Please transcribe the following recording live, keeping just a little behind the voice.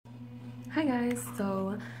Hi guys,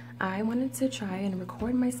 so I wanted to try and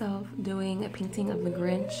record myself doing a painting of the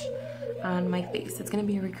Grinch on my face. It's going to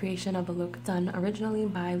be a recreation of a look done originally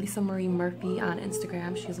by Lisa Marie Murphy on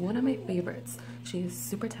Instagram. She's one of my favorites. She's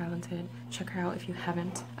super talented. Check her out if you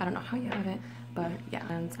haven't. I don't know how you haven't, but yeah.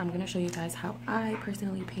 And I'm going to show you guys how I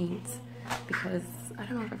personally paint because I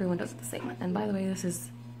don't know if everyone does it the same. And by the way, this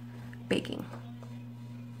is baking.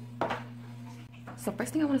 So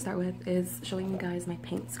first thing I want to start with is showing you guys my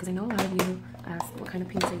paints because I know a lot of you ask what kind of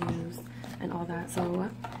paints I use and all that. So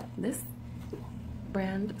this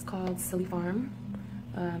brand is called Silly Farm.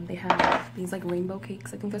 They have these like rainbow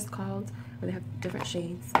cakes, I think that's called, where they have different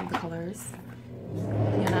shades of the colors.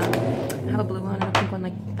 Yeah, I have a blue one and a pink one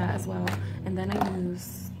like that as well. And then I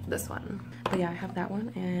use this one. But yeah, I have that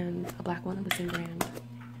one and a black one of the same brand.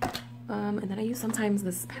 And then I use sometimes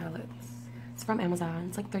this palette. It's from Amazon.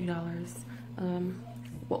 It's like $30.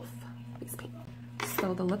 Wolf face paint.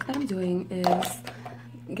 So the look that I'm doing is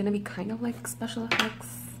gonna be kind of like special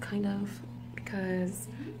effects, kind of, because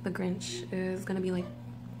the Grinch is gonna be like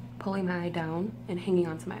pulling my eye down and hanging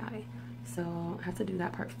onto my eye. So I have to do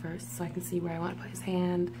that part first so I can see where I want to put his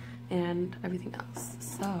hand and everything else.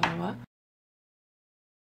 So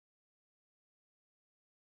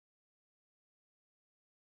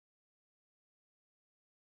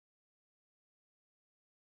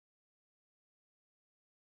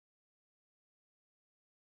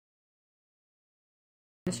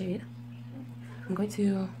the shade, I'm going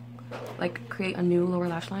to like create a new lower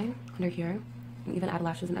lash line under here and even add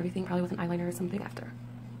lashes and everything, probably with an eyeliner or something after.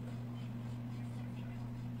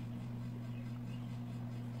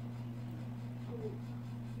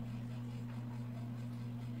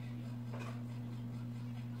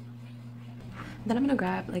 Then I'm gonna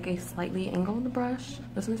grab like a slightly angled brush.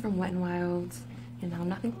 This one's from Wet n Wild, you know,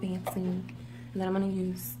 nothing fancy. And then I'm gonna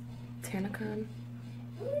use Tanacon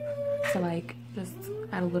to like just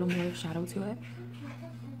add a little more shadow to it.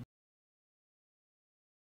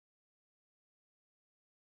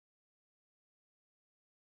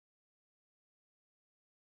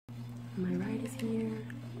 My right is here,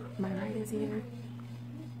 my right is here.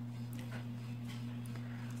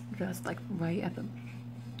 Just like right at the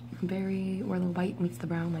very, where the white meets the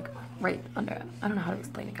brown, like right under it. I don't know how to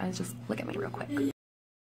explain it, guys, just look at me real quick.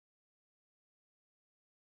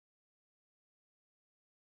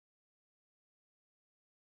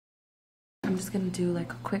 I'm just gonna do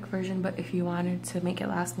like a quick version, but if you wanted to make it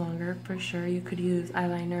last longer, for sure you could use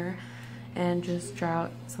eyeliner and just draw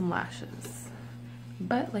out some lashes.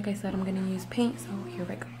 But like I said, I'm gonna use paint, so here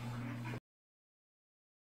we go.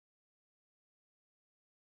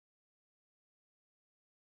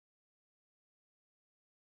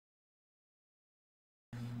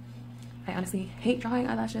 I honestly hate drawing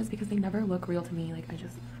eyelashes because they never look real to me. Like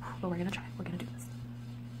but we're gonna try, we're gonna do this.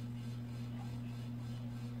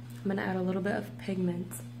 I'm gonna add a little bit of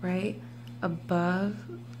pigment right above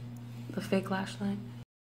the fake lash line.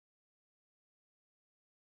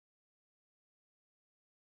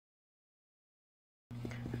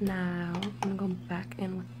 Now I'm gonna go back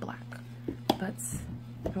in with black, but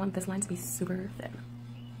I want this line to be super thin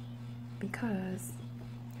because,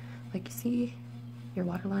 like, you see your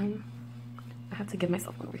waterline? I have to give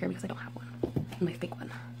myself one over here because I don't have one, my fake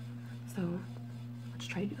one. So let's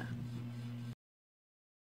try to do that.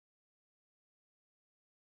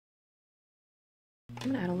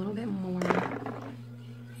 I'm gonna add a little bit more.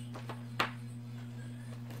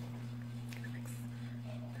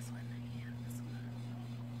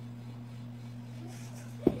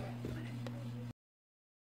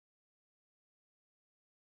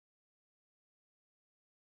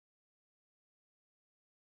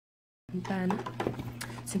 And then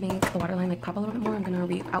to make the waterline like pop a little bit more, I'm gonna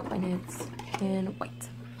re-outline it in white.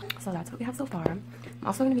 So that's what we have so far. I'm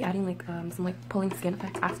also gonna be adding like some like pulling skin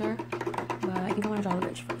effects after, but I think I want to draw the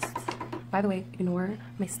Grinch first. By the way, ignore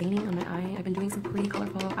my staining on my eye. I've been doing some pretty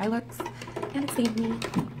colorful eye looks and it stained me.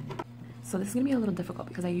 So this is gonna be a little difficult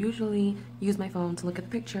because I usually use my phone to look at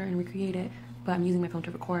the picture and recreate it, but I'm using my phone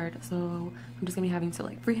to record, so I'm just gonna be having to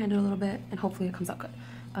like freehand it a little bit and hopefully it comes out good.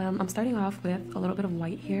 I'm starting off with a little bit of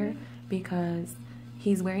white here because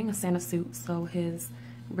he's wearing a Santa suit, so his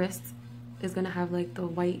wrist is gonna have like the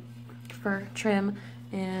white fur trim,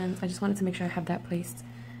 and I just wanted to make sure I have that placed,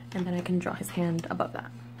 and then I can draw his hand above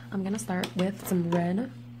that. I'm gonna start with some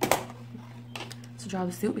red to draw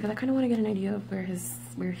the suit because I kind of want to get an idea of where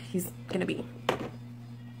he's gonna be,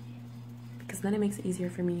 because then it makes it easier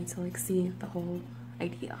for me to like see the whole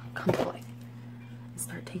idea come to life and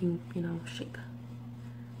start taking, you know, shape.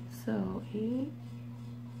 So he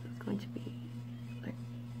is going to be like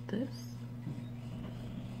this.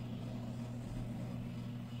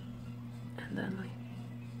 and then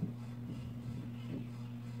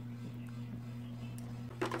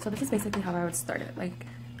so this is basically how I would start it. Like,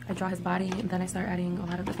 I draw his body and then I start adding a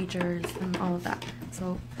lot of the features and all of that.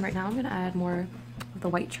 So right now I'm gonna add more of the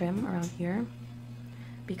white trim around here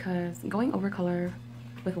because going over color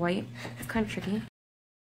with white is kind of tricky.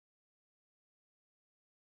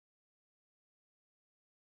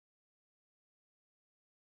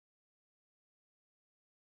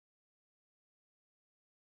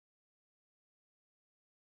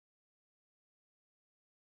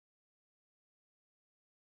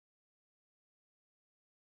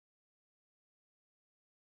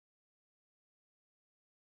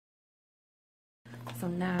 So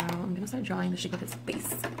now I'm gonna start drawing the shape of his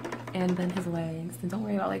face and then his legs. And don't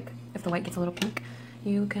worry about like if the white gets a little pink,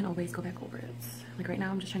 you can always go back over it. Like right now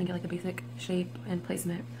I'm just trying to get like the basic shape and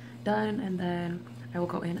placement done, and then I will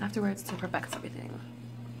go in afterwards to perfect everything.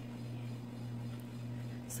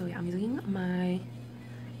 So yeah, I'm using my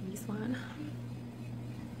this one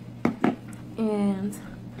and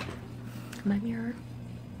my mirror.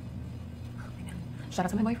 Oh my God. Shout out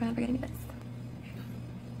to my boyfriend for getting me this.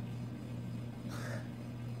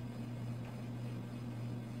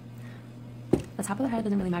 The top of the head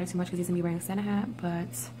doesn't really matter too much because he's gonna be wearing a Santa hat, but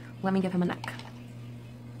let me give him a neck.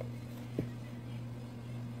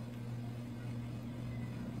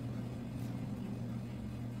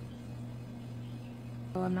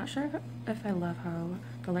 So I'm not sure if I love how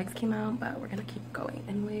the legs came out, but we're gonna keep going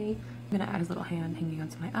anyway. I'm gonna add his little hand hanging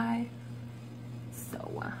onto my eye.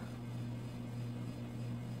 So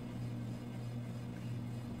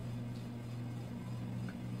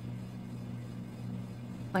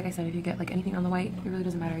like I said, if you get like anything on the white, it really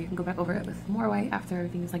doesn't matter. You can go back over it with more white after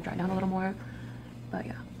everything's like dried down a little more. But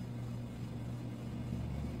yeah.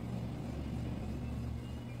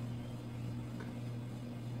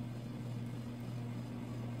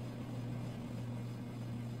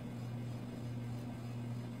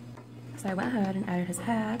 So I went ahead and added his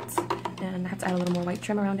hat, and I have to add a little more white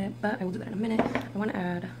trim around it, but I will do that in a minute. I want to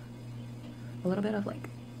add a little bit of like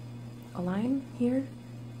a line here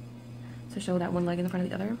to show that one leg is in front of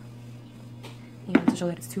the other, and to show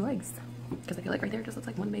that it's two legs, because I feel like right there it just looks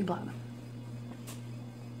like one big blob.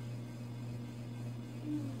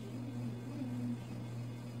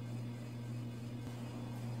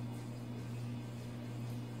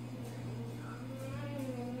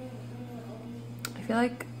 I feel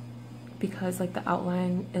like because like the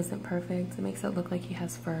outline isn't perfect, it makes it look like he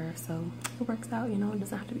has fur, so it works out, you know. It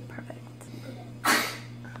doesn't have to be perfect.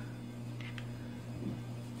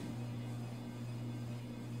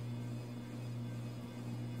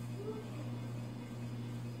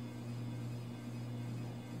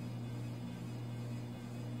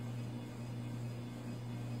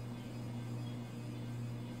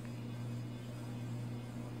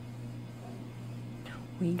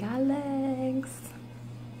 We got legs.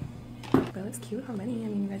 That looks cute already. I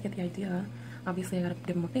mean, you guys get the idea. Obviously, I gotta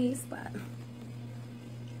give him a face, but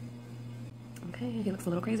okay, he looks a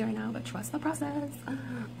little crazy right now, but trust the process.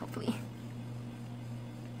 Hopefully.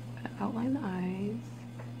 Outline the eyes.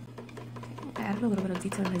 I added a little bit of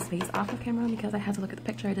detail in his face off of camera because I had to look at the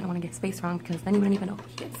picture. I didn't want to get his face wrong because then you wouldn't even know who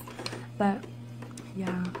he is. But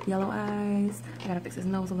yeah, yellow eyes. I gotta fix his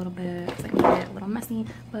nose a little bit because I made it a little messy,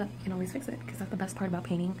 but you can always fix it because that's the best part about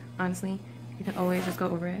painting, honestly. You can always just go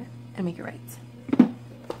over it and make it right.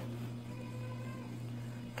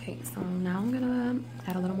 Okay, so now I'm gonna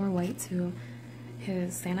add a little more white to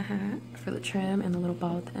his Santa hat for the trim and the little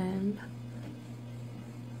bald end.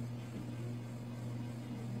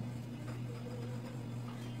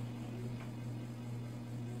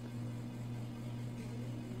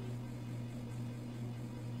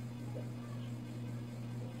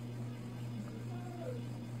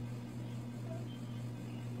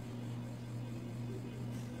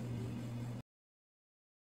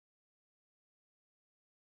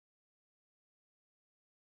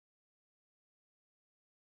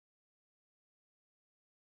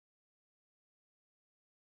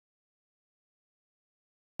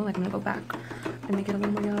 Like I'm gonna go back and make it a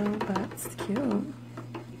little more yellow, but it's cute.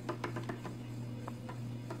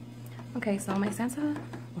 Okay, so my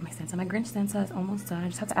my Grinch Santa is almost done. I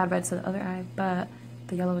just have to add red to the other eye, but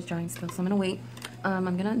the yellow is drying still, so I'm gonna wait.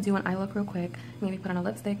 I'm gonna do an eye look real quick, maybe put on a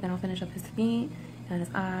lipstick, then I'll finish up his feet and his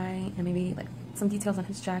eye, and maybe like some details on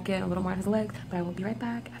his jacket, a little more on his legs, but I will be right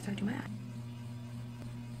back after I do my eye.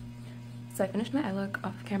 So I finished my eye look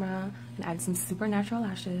off camera and added some super natural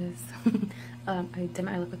lashes. I did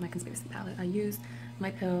my eye look with my conspiracy palette. I used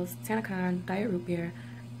my pills, Tanakan, Diet Root Beer,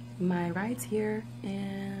 my rides here,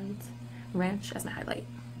 and Ranch as my highlight.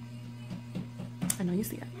 I know you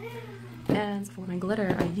see it. And for my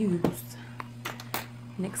glitter, I used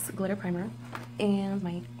NYX glitter primer and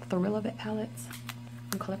my Thrill of It palette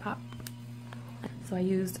from ColourPop. So I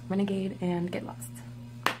used Renegade and Get Lost.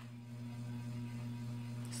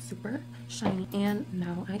 Super shiny, and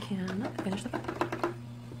now I can finish the back.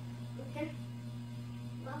 Okay.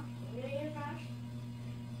 Well, I'm gonna get a brush.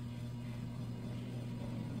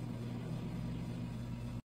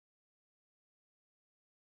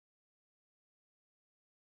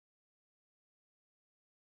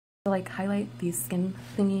 To like highlight these skin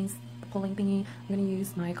thingies, the pulling thingy, I'm gonna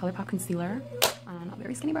use my ColourPop concealer on a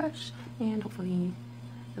very skinny brush, and hopefully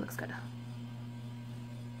it looks good.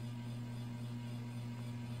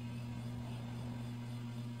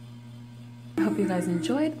 I hope you guys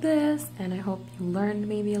enjoyed this, and I hope you learned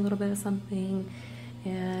maybe a little bit of something.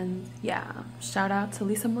 And yeah, shout out to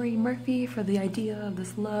Lisa Marie Murphy for the idea of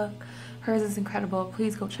this look. Hers is incredible.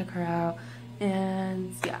 Please go check her out.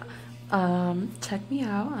 And yeah, check me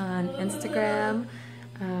out on Instagram.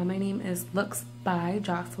 My name is Looks by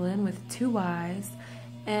Jocelyn with 2 Y's,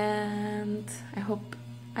 and I hope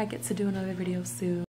I get to do another video soon.